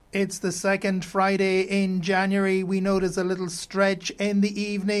It's the second Friday in January. We know there's a little stretch in the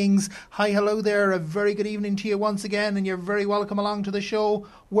evenings. Hi, hello there. A very good evening to you once again, and you're very welcome along to the show.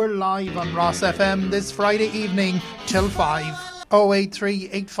 We're live on Ross FM this Friday evening till 5. 083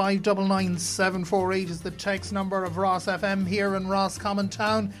 8599 748 is the text number of Ross FM here in Roscommon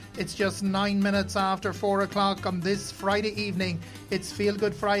Town. It's just 9 minutes after 4 o'clock on this Friday evening. It's Feel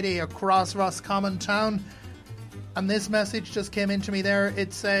Good Friday across Roscommon Town. And this message just came into me there.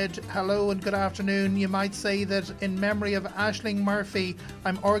 It said, hello and good afternoon. You might say that in memory of Aisling Murphy,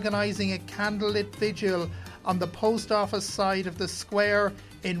 I'm organising a candlelit vigil on the post office side of the square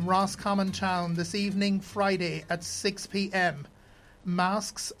in Roscommon Town this evening, Friday at 6 p.m.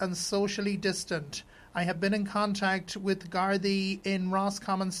 Masks and socially distant. I have been in contact with Gardaí in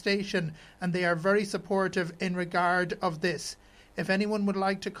Roscommon Station and they are very supportive in regard of this. If anyone would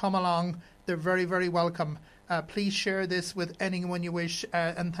like to come along, they're very, very welcome. Please share this with anyone you wish.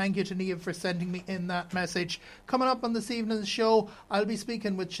 And thank you to Niamh for sending me in that message. Coming up on this evening's show, I'll be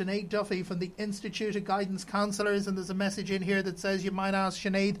speaking with Sinead Duffy from the Institute of Guidance Counsellors. And there's a message in here that says you might ask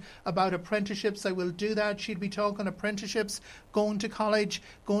Sinead about apprenticeships. I will do that. She'll be talking apprenticeships, going to college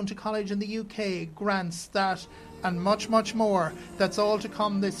in the UK, grants, that and much, much more. That's all to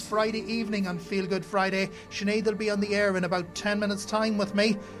come this Friday evening on Feel Good Friday. Sinead will be on the air in about 10 minutes' time with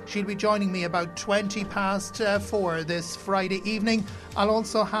me. She'll be joining me about 20 past 4 this Friday evening. I'll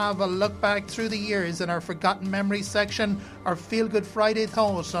also have a look back through the years in our Forgotten Memories section, our Feel Good Friday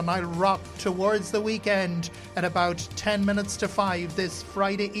thought, and I'll rock towards the weekend at about 10 minutes to 5 this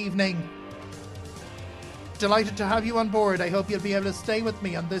Friday evening. Delighted to have you on board. I hope you'll be able to stay with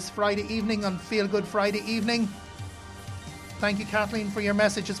me on this Friday evening on Feel Good Friday evening. Thank you, Kathleen, for your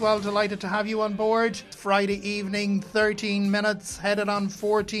message as well. Delighted to have you on board. Friday evening, 13 minutes, headed on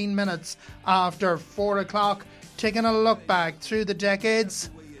 14 minutes after 4 o'clock. Taking a look back through the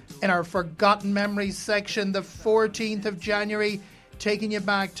decades in our Forgotten Memories section, the 14th of January, taking you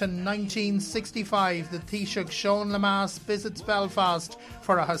back to 1965. The Taoiseach Sean Lemass visits Belfast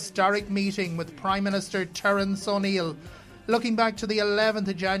for a historic meeting with Prime Minister Terence O'Neill. Looking back to the 11th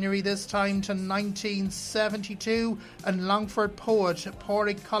of January, this time to 1972, and Longford poet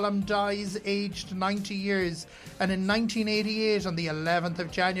Pádraig Colum dies aged 90 years. And in 1988, on the 11th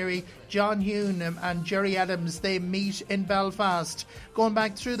of January, John Hune and Gerry Adams, they meet in Belfast. Going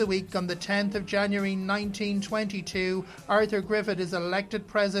back through the week, on the 10th of January 1922, Arthur Griffith is elected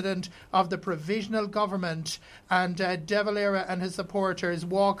president of the Provisional Government, and De Valera and his supporters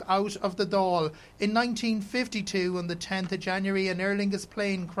walk out of the Dáil. In 1952, on the 10th of January, an Aer Lingus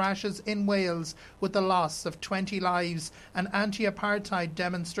plane crashes in Wales with the loss of 20 lives, and anti-apartheid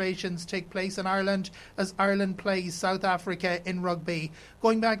demonstrations take place in Ireland as Ireland plays South Africa in rugby.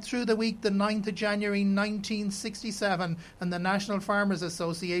 Going back through the week, the 9th of January 1967, and the National Farmers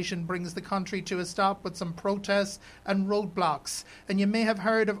Association brings the country to a stop with some protests and roadblocks. And you may have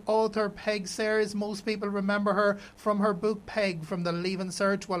heard of author Peg Sayers. Most people remember her from her book Peg from the Leaving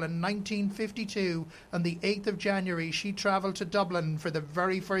Cert. Well, in 1952, on the 8th of January, she travelled to Dublin for the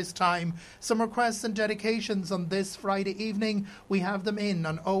very first time. Some requests and dedications on this Friday evening. We have them in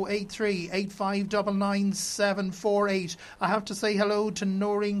on 083 8599 748. I have to say hello to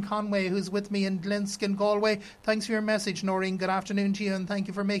Noreen Conway, who's with me in Glenskyn, Galway. Thanks for your message, Noreen. Good afternoon to you, and thank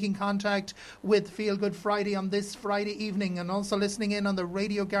you for making contact with Feel Good Friday on this Friday evening. And also listening in on the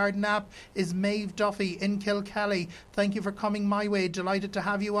Radio Garden app is Maeve Duffy in Kilkelly. Thank you for coming my way. Delighted to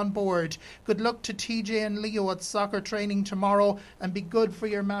have you on board. Good luck to TJ and Leo at soccer training tomorrow, and be good for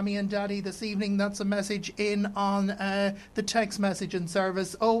your mammy and daddy this evening. That's a message in on the text messaging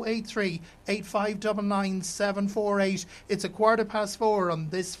service 083 8599 748. It's 4:15 on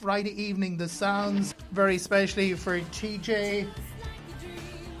this Friday evening. The sounds very specially for TJ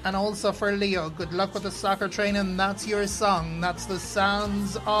and also for Leo. Good luck with the soccer training. That's your song. That's the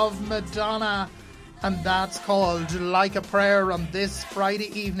sounds of Madonna, and that's called Like a Prayer on this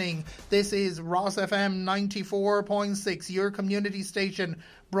Friday evening. This is Ross FM 94.6, your community station,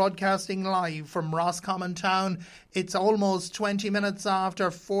 broadcasting live from Roscommon Town. It's almost 20 minutes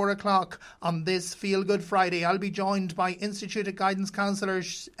after 4 o'clock on this Feel Good Friday. I'll be joined by Institute of Guidance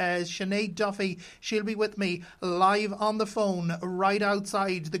Counsellors Sinead Duffy. She'll be with me live on the phone right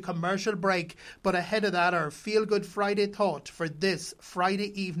outside the commercial break. But ahead of that, our Feel Good Friday thought for this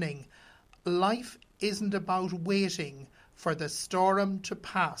Friday evening. Life isn't about waiting for the storm to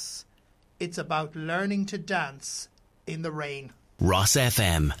pass. It's about learning to dance in the rain. Ross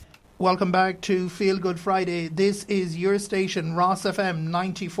FM. Welcome back to Feel Good Friday. This is your station, Ross FM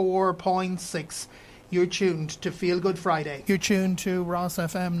 94.6. You're tuned to Feel Good Friday. You're tuned to Ross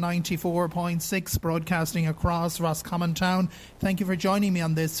FM 94.6, broadcasting across Roscommon Town. Thank you for joining me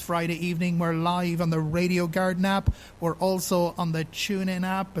on this Friday evening. We're live on the Radio Garden app. We're also on the TuneIn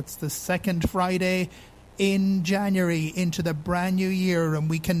app. It's the second Friday in January into the brand new year, and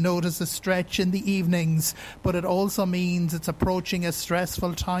we can notice a stretch in the evenings, but it also means it's approaching a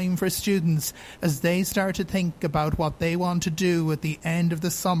stressful time for students as they start to think about what they want to do at the end of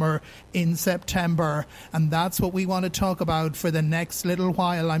the summer in September, and that's what we want to talk about for the next little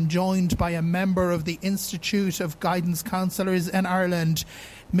while. I'm joined by a member of the Institute of Guidance Counsellors in Ireland.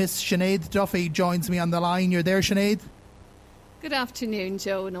 Miss Sinead Duffy joins me on the line. You're there, Sinead? Good afternoon,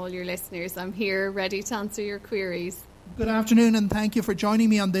 Joe, and all your listeners. I'm here ready to answer your queries. Good afternoon, and thank you for joining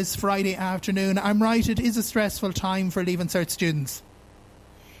me on this Friday afternoon. I'm right, it is a stressful time for Leaving Cert students.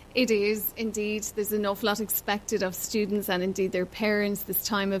 It is, indeed. There's an awful lot expected of students and indeed their parents this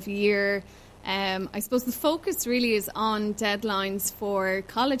time of year. I suppose the focus really is on deadlines for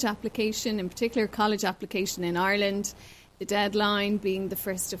college application, in particular college application in Ireland. The deadline being the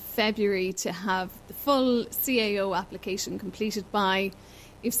 1st of February to have the full CAO application completed by.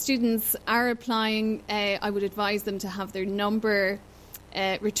 If students are applying, I would advise them to have their number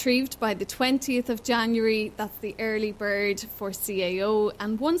retrieved by the 20th of January. That's the early bird for CAO.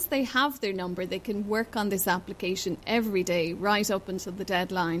 And once they have their number, they can work on this application every day right up until the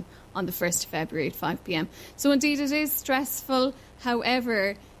deadline on the 1st of February at 5 p.m. So indeed it is stressful.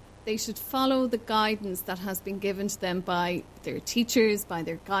 However, they should follow the guidance that has been given to them by their teachers, by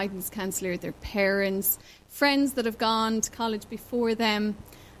their guidance counsellor, their parents, friends that have gone to college before them,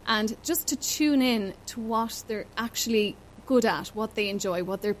 and just to tune in to what they're actually good at, what they enjoy,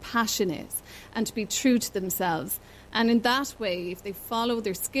 what their passion is, and to be true to themselves. And in that way, if they follow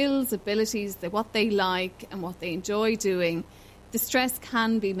their skills, abilities, what they like and what they enjoy doing, the stress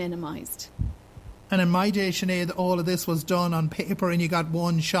can be minimised. And in my day, Sinead, all of this was done on paper and you got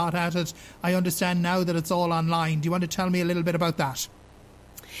one shot at it. I understand now that it's all online. Do you want to tell me a little bit about that?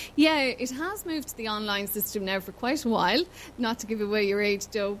 Yeah, it has moved to the online system now for quite a while, not to give away your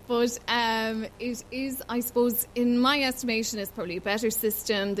age, Joe, but it is, I suppose, in my estimation, it's probably a better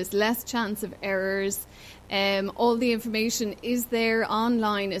system. There's less chance of errors. All the information is there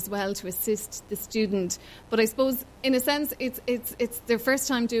online as well to assist the student. But I suppose, in a sense, it's their first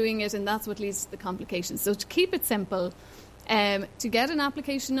time doing it, and that's what leads to the complications. So to keep it simple, to get an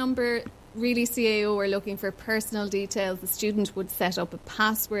application number, really CAO are looking for personal details. The student would set up a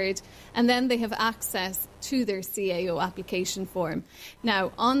password and then they have access to their CAO application form.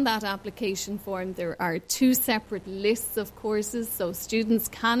 Now, on that application form, there are 2 separate lists of courses, so students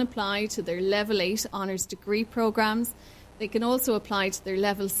can apply to their Level 8 Honours degree programmes. They can also apply to their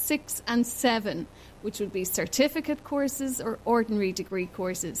Level 6 and 7, which would be certificate courses or ordinary degree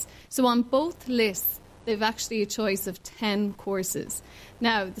courses. So on both lists, they've actually a choice of 10 courses.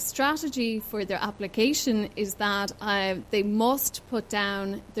 Now, the strategy for their application is that they must put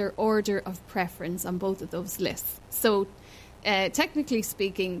down their order of preference on both of those lists. So, technically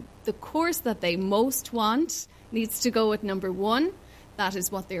speaking, the course that they most want needs to go at number 1. That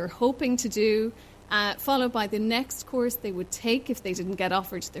is what they're hoping to do, followed by the next course they would take if they didn't get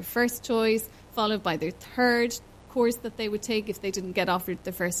offered their first choice, followed by their third course that they would take if they didn't get offered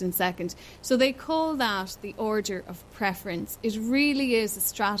the first and second. So they call that the order of preference. It really is a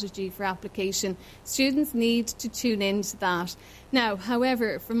strategy for application. Students need to tune into that. Now,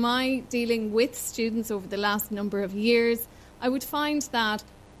 however, from my dealing with students over the last number of years, I would find that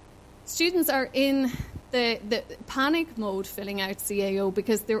students are in the panic mode filling out CAO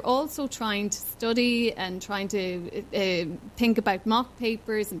because they're also trying to study and trying to think about mock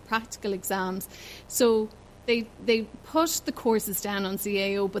papers and practical exams. So they put the courses down on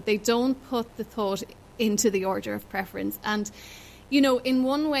CAO, but they don't put the thought into the order of preference. And, you know, in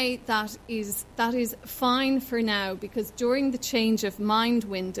one way that is fine for now, because during the change of mind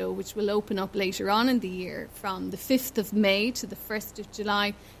window, which will open up later on in the year from the 5th of May to the 1st of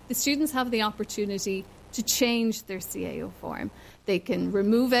July, the students have the opportunity to change their CAO form. They can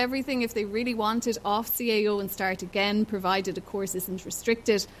remove everything if they really want it off CAO and start again, provided a course isn't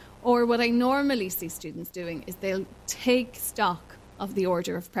restricted. Or what I normally see students doing is they'll take stock of the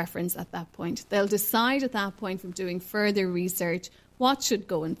order of preference at that point. They'll decide at that point from doing further research what should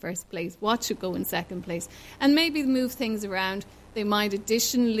go in first place, what should go in second place, and maybe move things around. They might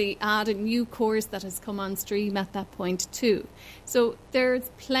additionally add a new course that has come on stream at that point too. So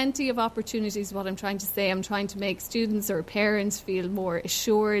there's plenty of opportunities. What I'm trying to say, I'm trying to make students or parents feel more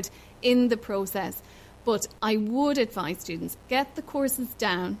assured in the process. But I would advise students, get the courses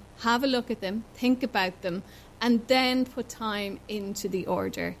down, have a look at them, think about them, and then put time into the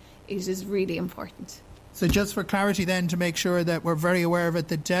order. it is really important. So just for clarity then, to make sure that we're very aware of it,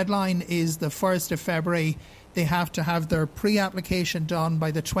 the deadline is the 1st of February. They have to have their pre-application done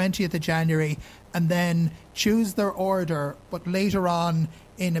by the 20th of January and then choose their order. But later on,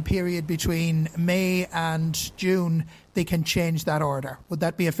 in a period between May and June, they can change that order. Would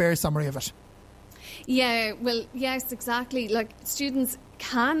that be a fair summary of it? Yeah, well, yes, exactly. Like, students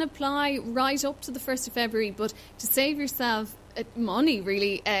can apply right up to the 1st of February, but to save yourself money,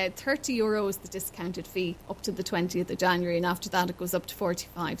 really, €30 is the discounted fee up to the 20th of January, and after that it goes up to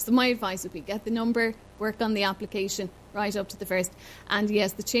 45. So my advice would be get the number, work on the application right up to the 1st. And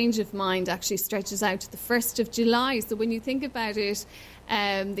yes, the change of mind actually stretches out to the 1st of July. So when you think about it,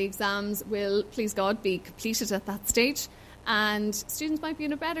 the exams will, please God, be completed at that stage. And students might be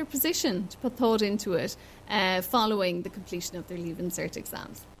in a better position to put thought into it following the completion of their Leaving Cert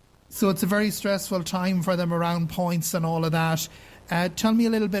exams. So it's a very stressful time for them around points and all of that. Tell me a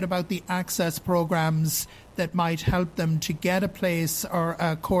little bit about the access programmes that might help them to get a place or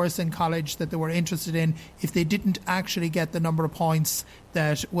a course in college that they were interested in if they didn't actually get the number of points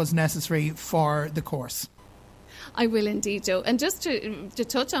that was necessary for the course. I will indeed, Joe. And just to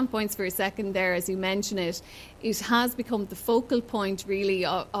touch on points for a second there, as you mention it, it has become the focal point really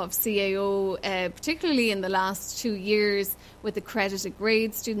of CAO, particularly in the last 2 years with accredited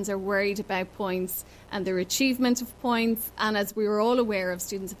grades. Students are worried about points and their achievement of points. And as we were all aware of,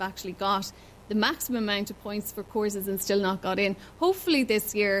 students have actually got the maximum amount of points for courses and still not got in. Hopefully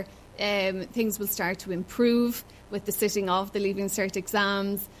this year things will start to improve with the sitting of the Leaving Cert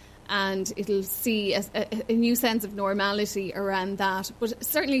exams, and it'll see a new sense of normality around that. But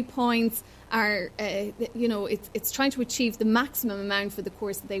certainly points are, it's trying to achieve the maximum amount for the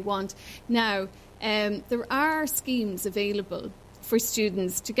course that they want. Now, there are schemes available for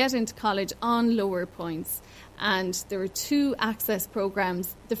students to get into college on lower points, and there are 2 access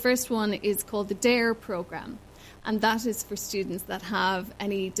programmes. The first one is called the DARE programme, and that is for students that have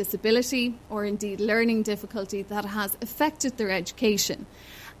any disability or indeed learning difficulty that has affected their education.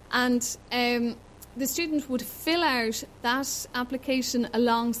 And the student would fill out that application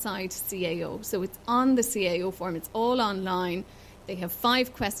alongside CAO. So it's on the CAO form. It's all online. They have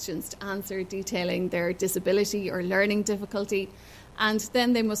 5 questions to answer detailing their disability or learning difficulty. And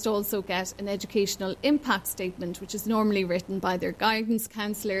then they must also get an educational impact statement, which is normally written by their guidance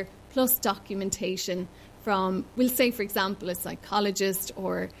counsellor, plus documentation from, we'll say, for example, a psychologist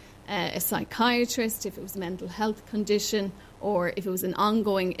or a psychiatrist if it was a mental health condition, or if it was an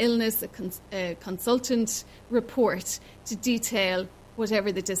ongoing illness, a consultant report to detail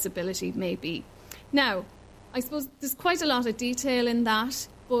whatever the disability may be. Now, I suppose there's quite a lot of detail in that,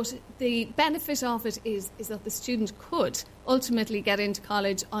 but the benefit of it is that the student could ultimately get into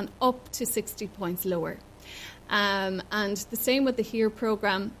college on up to 60 points lower. And the same with the HEAR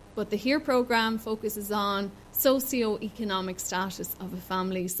programme, but the HEAR programme focuses on socio-economic status of a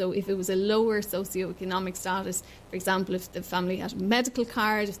family. So if it was a lower socio-economic status, for example, if the family had a medical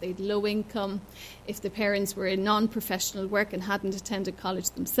card, if they had low income, if the parents were in non-professional work and hadn't attended college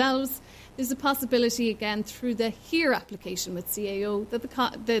themselves, there's a possibility again through the HEAR application with CAO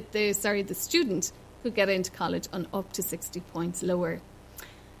that the student could get into college on up to 60 points lower.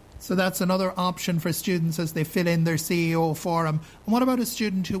 So that's another option for students as they fill in their CAO form. And what about a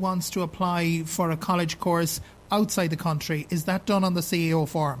student who wants to apply for a college course outside the country? Is that done on the CAO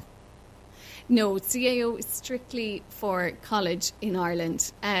form? No, CAO is strictly for college in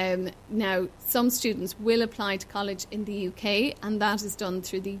Ireland. Now, some students will apply to college in the UK, and that is done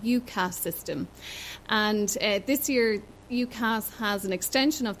through the UCAS system. And this year, UCAS has an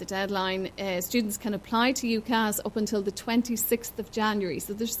extension of the deadline. Students can apply to UCAS up until the 26th of January.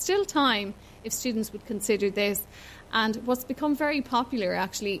 So there's still time if students would consider this. And what's become very popular,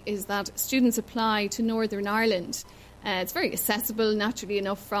 actually, is that students apply to Northern Ireland. It's very accessible, naturally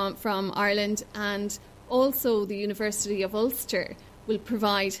enough, from Ireland. And also the University of Ulster will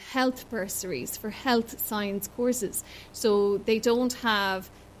provide health bursaries for health science courses. So they don't have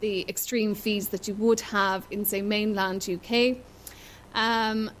the extreme fees that you would have in, say, mainland UK.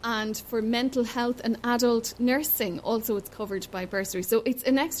 And for mental health and adult nursing, also it's covered by bursary. So it's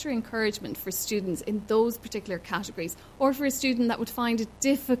an extra encouragement for students in those particular categories. Or for a student that would find it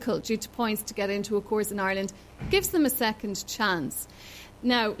difficult due to points to get into a course in Ireland, gives them a second chance.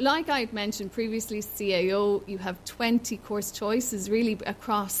 Now, like I had mentioned previously, CAO, you have 20 course choices really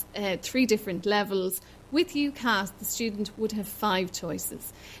across 3 different levels. With UCAS, the student would have 5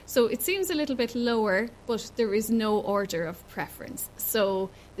 choices. So it seems a little bit lower, but there is no order of preference. So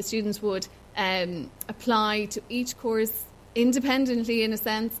the students would apply to each course independently, in a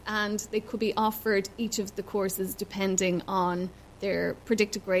sense, and they could be offered each of the courses depending on their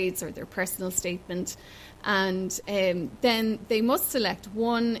predicted grades or their personal statement. And then they must select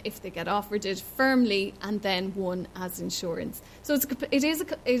one if they get offered it firmly, and then one as insurance. So it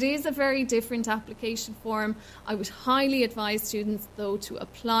is a very different application form. I would highly advise students, though, to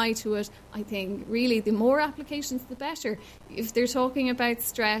apply to it. I think really the more applications, the better. If they're talking about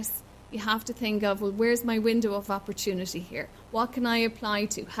stress, you have to think of, well, where's my window of opportunity here? What can I apply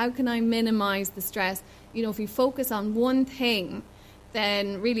to? How can I minimise the stress? You know, if you focus on one thing,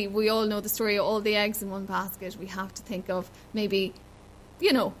 then really we all know the story of all the eggs in one basket. We have to think of maybe,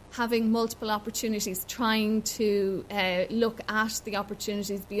 you know, having multiple opportunities, trying to look at the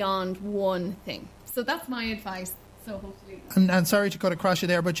opportunities beyond one thing. So that's my advice. So hopefully. And sorry to cut across you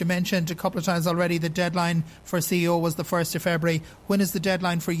there, but you mentioned a couple of times already the deadline for CEO was the 1st of February. When is the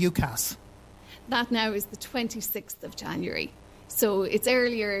deadline for UCAS? That now is the 26th of January. So it's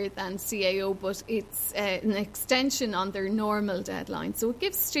earlier than CAO, but it's an extension on their normal deadline. So it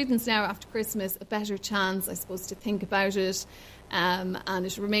gives students now after Christmas a better chance, I suppose, to think about it. And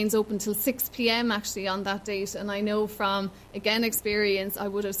it remains open till 6 p.m. actually on that date. And I know from, again, experience, I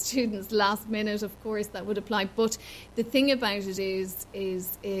would have students last minute, of course, that would apply. But the thing about it is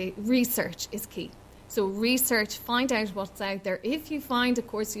research is key. So research, find out what's out there. If you find a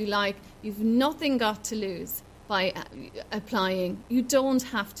course you like, you've nothing got to lose by applying. You don't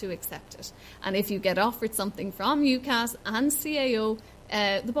have to accept it. And if you get offered something from UCAS and CAO,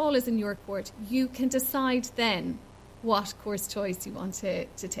 the ball is in your court. You can decide then what course choice you want to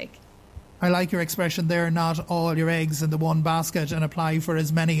take. I like your expression there, not all your eggs in the one basket, and apply for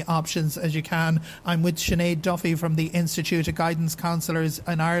as many options as you can. I'm with Sinead Duffy from the Institute of Guidance Counsellors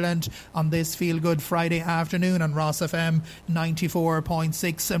in Ireland on this Feel Good Friday afternoon on Ross FM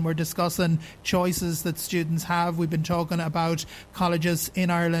 94.6, and we're discussing choices that students have. We've been talking about colleges in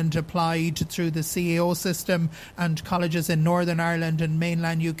Ireland applied through the CAO system and colleges in Northern Ireland and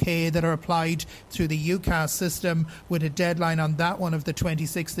mainland UK that are applied through the UCAS system, with a deadline on that one of the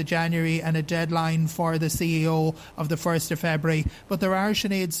 26th of January and a deadline for the CEO of the 1st of February. But there are,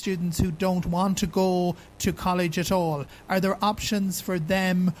 Sinead, students who don't want to go to college at all. Are there options for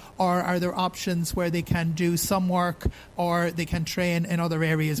them, or are there options where they can do some work or they can train in other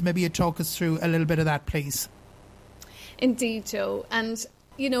areas? Maybe you talk us through a little bit of that, please. Indeed, Joe. And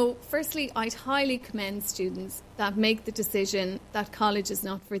you know, firstly, I'd highly commend students that make the decision that college is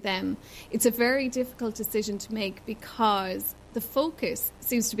not for them. It's a very difficult decision to make because the focus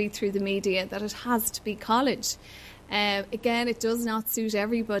seems to be through the media that it has to be college. Again, it does not suit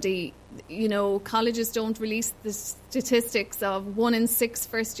everybody. You know, colleges don't release the statistics of 1 in 6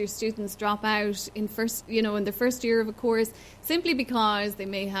 first-year students drop out in the first year of a course simply because they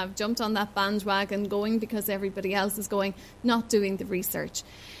may have jumped on that bandwagon going because everybody else is going, not doing the research.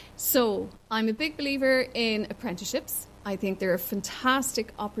 So I'm a big believer in apprenticeships. I think they're a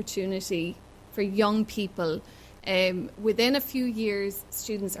fantastic opportunity for young people. Within a few years,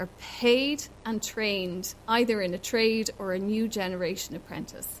 students are paid and trained either in a trade or a new generation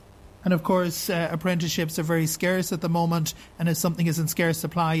apprentice. And of course, apprenticeships are very scarce at the moment, and if something is in scarce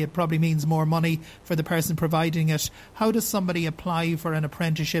supply, it probably means more money for the person providing it. How does somebody apply for an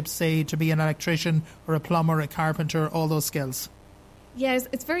apprenticeship, say, to be an electrician or a plumber, a carpenter, all those skills? Yes,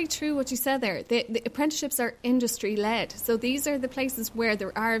 it's very true what you said there. The apprenticeships are industry-led. So these are the places where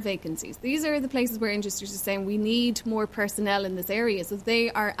there are vacancies. These are the places where industries are saying we need more personnel in this area. So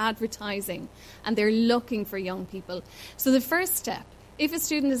they are advertising and they're looking for young people. So the first step, if a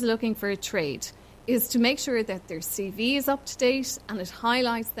student is looking for a trade, is to make sure that their CV is up to date and it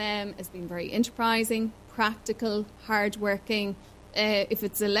highlights them as being very enterprising, practical, hardworking. If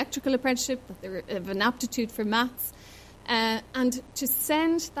it's an electrical apprenticeship, that they have an aptitude for maths. And to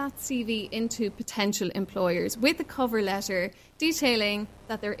send that CV into potential employers with a cover letter detailing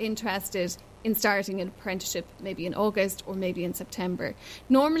that they're interested in starting an apprenticeship maybe in August or maybe in September.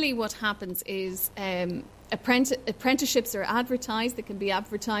 Normally what happens is apprenticeships are advertised. They can be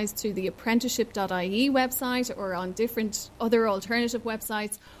advertised through the apprenticeship.ie website or on different other alternative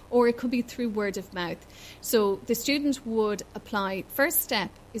websites, or it could be through word of mouth. So the student would apply. First step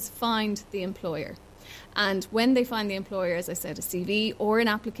is find the employer. And when they find the employer, as I said, a CV or an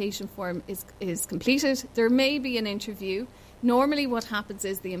application form is completed. There may be an interview. Normally what happens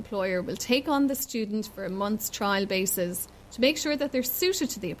is the employer will take on the student for a month's trial basis to make sure that they're suited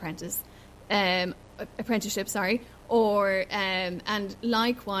to the apprenticeship, and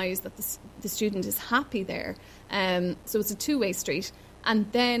likewise that the student is happy there. So it's a two-way street.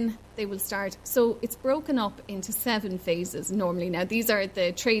 And then they will start. So it's broken up into 7 phases normally. Now, these are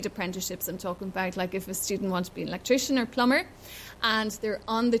the trade apprenticeships I'm talking about, like if a student wants to be an electrician or plumber, and they're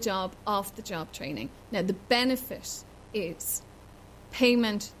on the job, off the job training. Now, the benefit is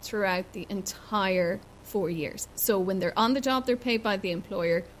payment throughout the entire 4 years. So when they're on the job, they're paid by the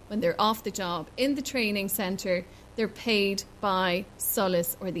employer. When they're off the job in the training centre, they're paid by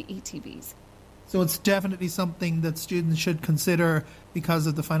Solace or the ETBs. So it's definitely something that students should consider because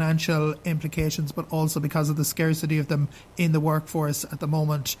of the financial implications, but also because of the scarcity of them in the workforce at the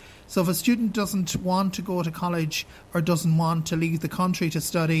moment. So if a student doesn't want to go to college or doesn't want to leave the country to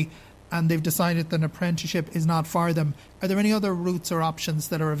study and they've decided that an apprenticeship is not for them, are there any other routes or options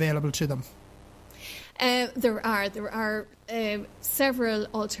that are available to them? There are several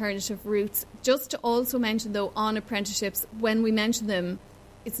alternative routes. Just to also mention, though, on apprenticeships, when we mention them,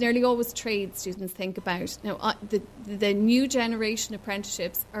 it's nearly always trade students think about. Now, the new generation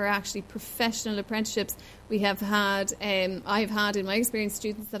apprenticeships are actually professional apprenticeships. We have had, I've had in my experience,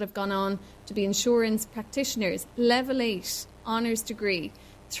 students that have gone on to be insurance practitioners, level 8 honours degree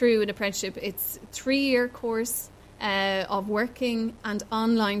through an apprenticeship. It's a 3-year course of working and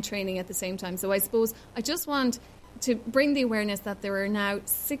online training at the same time. So I suppose I just want to bring the awareness that there are now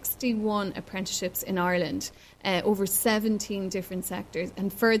 61 apprenticeships in Ireland, over 17 different sectors,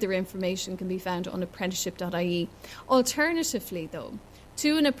 and further information can be found on apprenticeship.ie. Alternatively, though,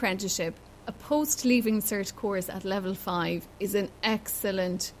 to an apprenticeship, a post-leaving cert course at level 5 is an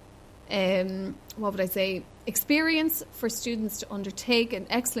excellent, experience for students to undertake, an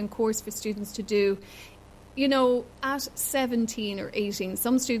excellent course for students to do. You know, at 17 or 18,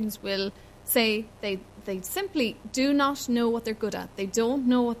 some students will say they simply do not know what they're good at. They don't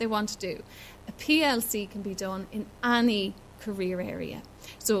know what they want to do. A PLC can be done in any career area.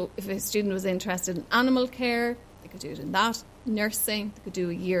 So if a student was interested in animal care, they could do it in that. Nursing, they could do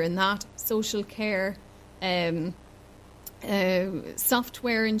a year in that. Social care,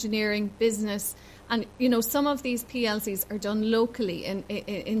 software engineering, business. And, you know, some of these PLCs are done locally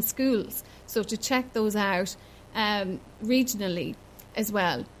in schools. So to check those out regionally as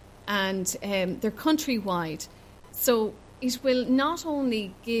well. And they're countrywide. So it will not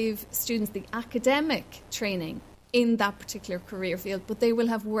only give students the academic training in that particular career field, but they will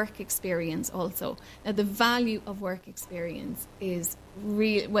have work experience also. Now, the value of work experience is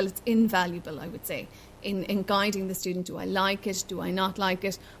it's invaluable, I would say, in guiding the student. Do I like it? Do I not like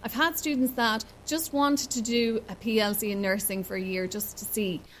it? I've had students that just wanted to do a PLC in nursing for a year just to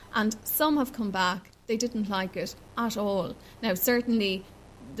see, and some have come back, they didn't like it at all. Now, certainly,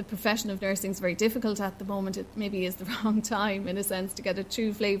 the profession of nursing is very difficult at the moment. It maybe is the wrong time, in a sense, to get a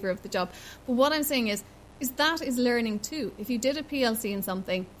true flavour of the job. But what I'm saying is that is learning too. If you did a PLC in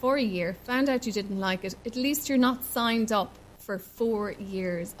something for a year, found out you didn't like it, at least you're not signed up for 4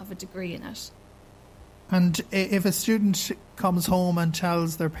 years of a degree in it. And if a student comes home and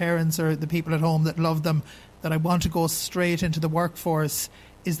tells their parents or the people at home that love them that I want to go straight into the workforce,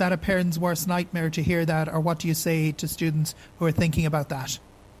 is that a parent's worst nightmare to hear that? Or what do you say to students who are thinking about that?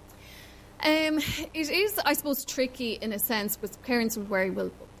 It is, I suppose, tricky in a sense, because parents would worry,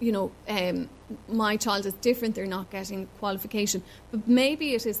 well, you know, my child is different, they're not getting qualification. But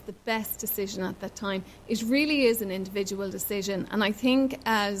maybe it is the best decision at that time. It really is an individual decision. And I think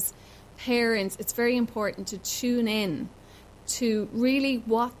as parents, it's very important to tune in to really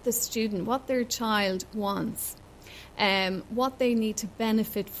what their child wants. What they need to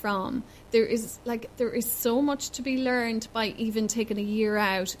benefit from. There is so much to be learned by even taking a year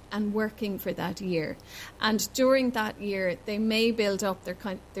out and working for that year. And during that year, they may build up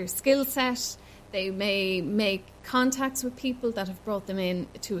their skill set. They may make contacts with people that have brought them in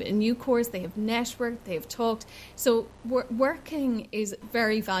to a new course. They have networked, they have talked. So working is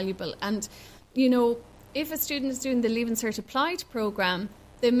very valuable. And, you know, if a student is doing the Leaving Cert Applied programme,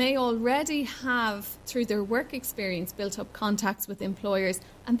 they may already have, through their work experience, built up contacts with employers,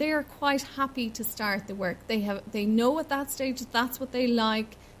 and they are quite happy to start the work. They know at that stage that's what they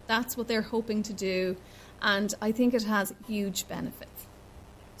like, that's what they're hoping to do, and I think it has huge benefits.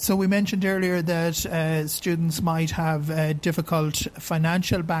 So we mentioned earlier that students might have difficult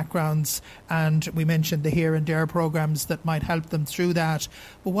financial backgrounds, and we mentioned the Here and There programmes that might help them through that.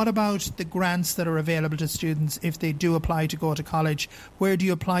 But what about the grants that are available to students if they do apply to go to college? Where do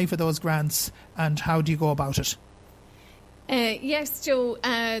you apply for those grants and how do you go about it? Yes, Joe,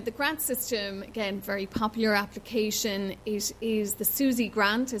 the grant system, again, very popular application. It is the SUSI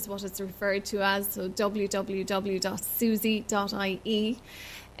grant is what it's referred to as, so www.susi.ie.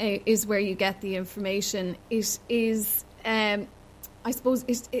 Is where you get the information. It is, I suppose,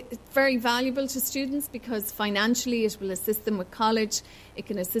 it's very valuable to students because financially it will assist them with college. It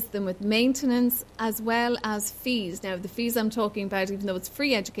can assist them with maintenance as well as fees. Now, the fees I'm talking about, even though it's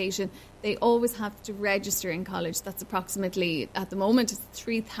free education, they always have to register in college. That's approximately, at the moment, it's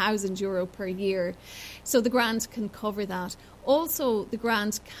 €3,000 per year. So the grant can cover that. Also, the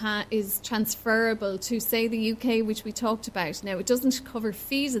grant is transferable to, say, the UK, which we talked about. Now, it doesn't cover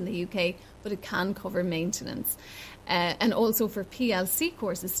fees in the UK, but it can cover maintenance. And also for PLC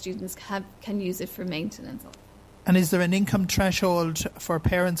courses, students can use it for maintenance. And is there an income threshold for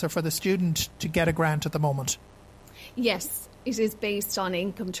parents or for the student to get a grant at the moment? Yes, it is based on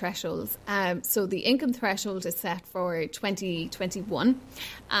income thresholds. So the income threshold is set for 2021.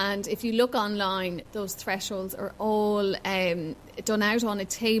 And if you look online, those thresholds are all done out on a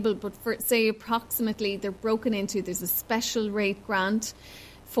table. But for, say, approximately, they're broken into, there's a special rate grant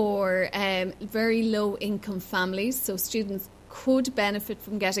for very low income families. So students could benefit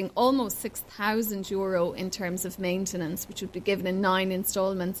from getting almost €6,000 in terms of maintenance, which would be given in 9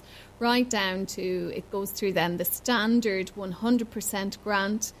 instalments, right down to, it goes through then the standard 100%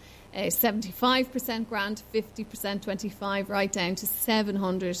 grant, 75% grant, 50%, 25%, right down to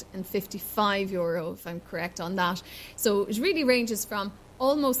 €755, if I'm correct on that. So it really ranges from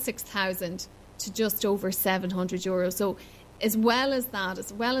almost 6,000 to just over €700. So as well as that,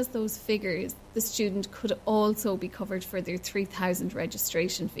 as well as those figures, the student could also be covered for their 3,000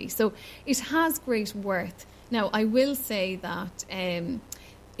 registration fee. So it has great worth. Now, I will say that it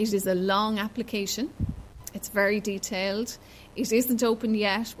is a long application. It's very detailed. It isn't open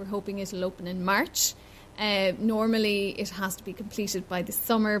yet. We're hoping it'll open in March. Normally, it has to be completed by the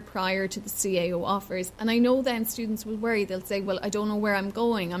summer prior to the CAO offers. And I know then students will worry. They'll say, well, I don't know where I'm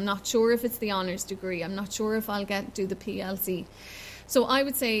going. I'm not sure if it's the honours degree. I'm not sure if I'll do the PLC. So I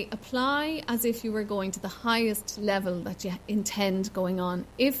would say apply as if you were going to the highest level that you intend going on.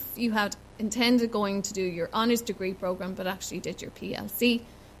 If you had intended going to do your honours degree programme but actually did your PLC,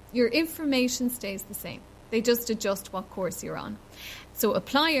 your information stays the same. They just adjust what course you're on. So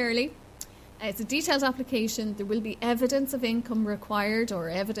apply early. It's a detailed application. There will be evidence of income required or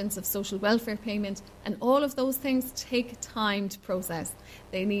evidence of social welfare payment, and all of those things take time to process.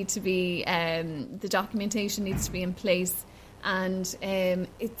 They need to be, the documentation needs to be in place, and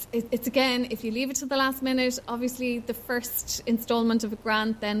it's again, if you leave it to the last minute, obviously the first instalment of a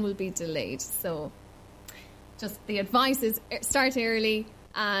grant then will be delayed. So just the advice is start early,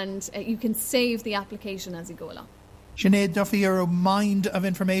 and you can save the application as you go along. Sinead Duffy, you're a mind of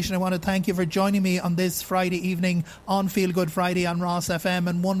information. I want to thank you for joining me on this Friday evening on Feel Good Friday on Ross FM.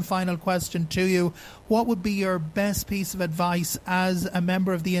 And one final question to you. What would be your best piece of advice as a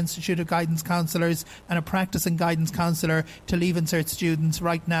member of the Institute of Guidance Counsellors and a practicing guidance counsellor to Leaving Cert students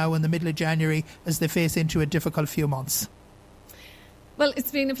right now in the middle of January as they face into a difficult few months? Well,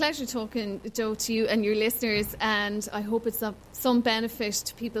 it's been a pleasure talking, Joe, to you and your listeners, and I hope it's of some benefit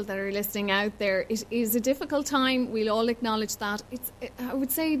to people that are listening out there. It is a difficult time. We'll all acknowledge that. I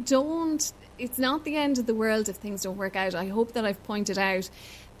would say it's not the end of the world if things don't work out. I hope that I've pointed out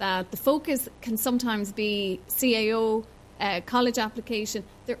that the focus can sometimes be CAO, college application.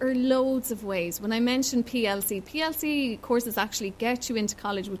 There are loads of ways. When I mentioned PLC courses actually get you into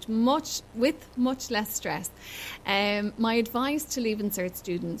college with much less stress. My advice to Leaving Cert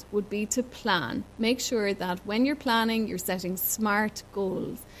students would be to plan. Make sure that when you're planning, you're setting smart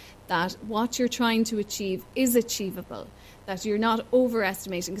goals, that what you're trying to achieve is achievable, that you're not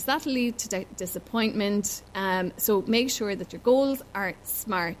overestimating, because that'll lead to disappointment. So make sure that your goals are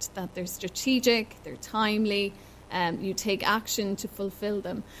smart, that they're strategic, they're timely, you take action to fulfill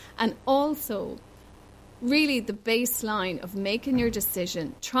them. And also, really the baseline of making your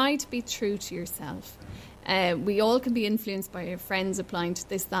decision, try to be true to yourself. We all can be influenced by our friends applying to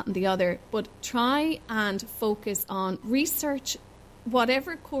this, that and the other, but try and focus on research.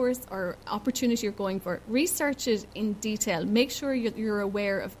 Whatever course or opportunity you're going for, research it in detail. Make sure you're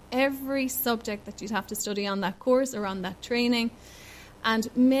aware of every subject that you'd have to study on that course or on that training.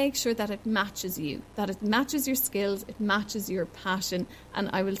 And make sure that it matches you, that it matches your skills, it matches your passion. And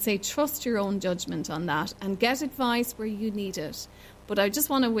I will say trust your own judgment on that and get advice where you need it. But I just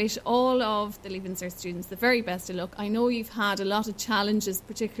want to wish all of the Leaving Cert students the very best of luck. I know you've had a lot of challenges,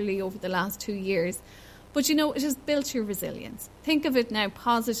 particularly over the last 2 years. But, you know, it has built your resilience. Think of it now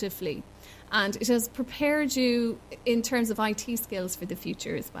positively. And it has prepared you in terms of IT skills for the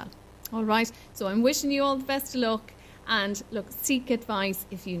future as well. All right. So I'm wishing you all the best of luck. And look, seek advice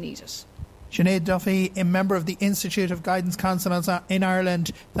if you need it. Sinead Duffy, a member of the Institute of Guidance Counsellors in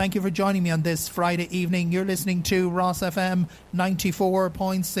Ireland, thank you for joining me on this Friday evening. You're listening to Ross FM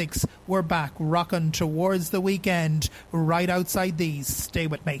 94.6. We're back rocking towards the weekend right outside these. Stay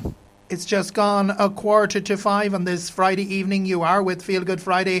with me. It's just gone 4:45 on this Friday evening. You are with Feel Good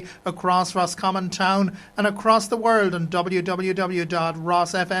Friday across Roscommon Town and across the world on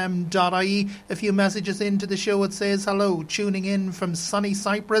www.rossfm.ie. A few messages into the show. It says, hello, tuning in from sunny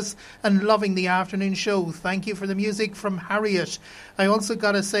Cyprus and loving the afternoon show. Thank you for the music from Harriet. I also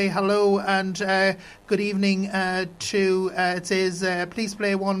got to say hello and good evening to, it says, please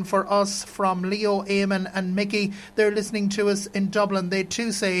play one for us from Leo, Eamon and Mickey. They're listening to us in Dublin. They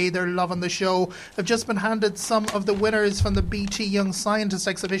too say they're loving the show. I've just been handed some of the winners from the BT Young Scientist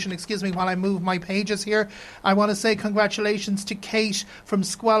exhibition. Excuse me while I move my pages here. I want to say congratulations to Kate from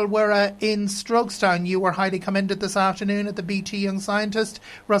Squalwera in Strokestown. You were highly commended this afternoon at the BT Young Scientist.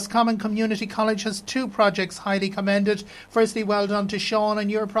 Roscommon Community College has 2 projects highly commended. Firstly, well done to Sean and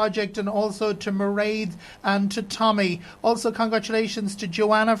your project, and also to Mairead and to Tommy. Also congratulations to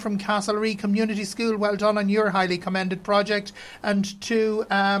Joanna from Castlereagh Community School. Well done on your highly commended project. And to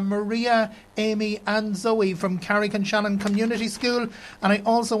Maria, Amy and Zoe from Carrick-on-Shannon Community School. And I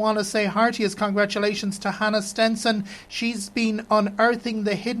also want to say heartiest congratulations to Hannah Stenson. She's been unearthing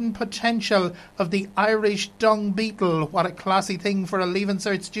the hidden potential of the Irish dung beetle. What a classy thing for a Leaving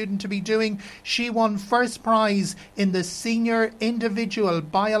Cert student to be doing. She won first prize in the Senior Individual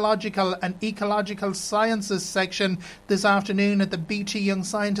Biological and Ecological Sciences section this afternoon at the BT Young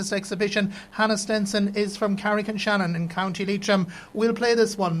Scientist exhibition. Hannah Stenson is from Carrick-on-Shannon in County Leitrim. We'll play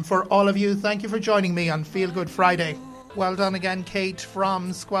this one for all of you. Thank you for joining me on Feel Good Friday. Well done again, Kate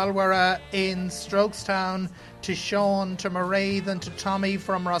from Squalwera in Strokestown, to Sean, to Mairead and to Tommy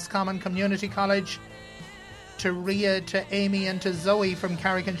from Roscommon Community College, to Ria, to Amy and to Zoe from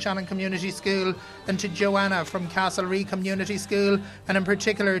Carrick-on-Shannon Community School, and to Joanna from Castlereagh Community School, and in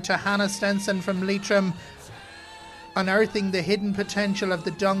particular to Hannah Stenson from Leitrim. Unearthing the hidden potential of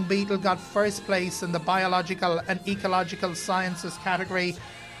the dung beetle got first place in the Biological and Ecological Sciences category.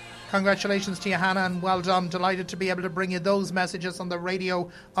 Congratulations to you, Hannah, and well done. Delighted to be able to bring you those messages on the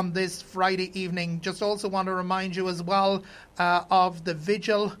radio on this Friday evening. Just also want to remind you as well of the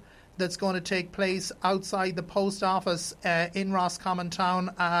vigil that's going to take place outside the post office in Roscommon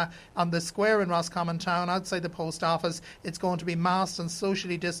Town, on the square in Roscommon Town, outside the post office. It's going to be masked and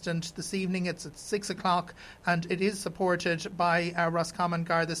socially distant this evening. It's at 6 o'clock and it is supported by Roscommon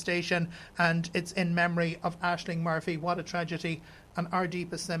Garda Station, and it's in memory of Aisling Murphy. What a tragedy, and our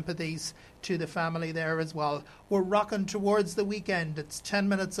deepest sympathies to the family there as well. We're rocking towards the weekend. It's 10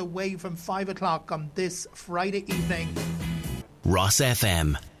 minutes away from 5 o'clock on this Friday evening. Ross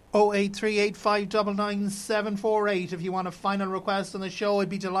FM. 08385999748. If you want a final request on the show, I'd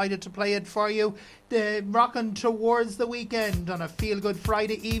be delighted to play it for you. Rocking towards the weekend on a Feel Good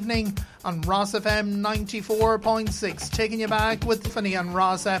Friday evening on Ross FM 94.6. Taking you back with Tiffany on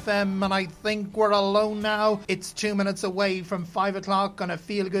Ross FM, and I think we're alone now. It's 2 minutes away from 5 o'clock on a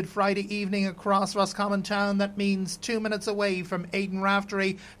Feel Good Friday evening across Roscommon Town. That means 2 minutes away from Aidan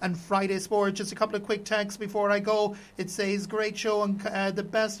Raftery and Friday Sport. Just a couple of quick texts before I go. It says, great show and the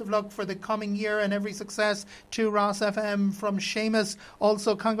best of luck for the coming year and every success to Ross FM from Seamus.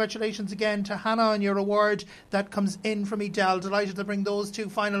 Also, congratulations again to Hannah on your award that comes in from Edel. Delighted to bring those 2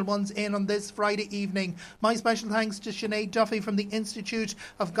 final ones in on this Friday evening. My special thanks to Sinead Duffy from the Institute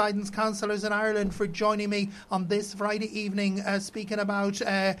of Guidance Counsellors in Ireland for joining me on this Friday evening, speaking about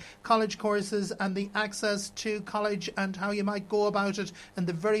college courses and the access to college and how you might go about it. And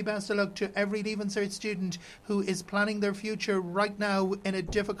the very best of luck to every Leaving Cert student who is planning their future right now in a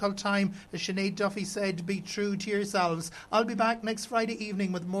difficult time. As Sinead Duffy said, be true to yourselves. I'll be back next Friday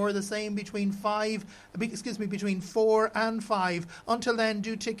evening with more of the same between 4 and 5. Until then,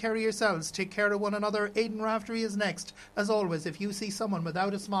 do take care of yourselves, take care of one another. Aidan Raftery is next. As always, if you see someone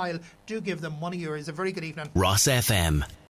without a smile, do give them one of yours. A very good evening. Ross FM.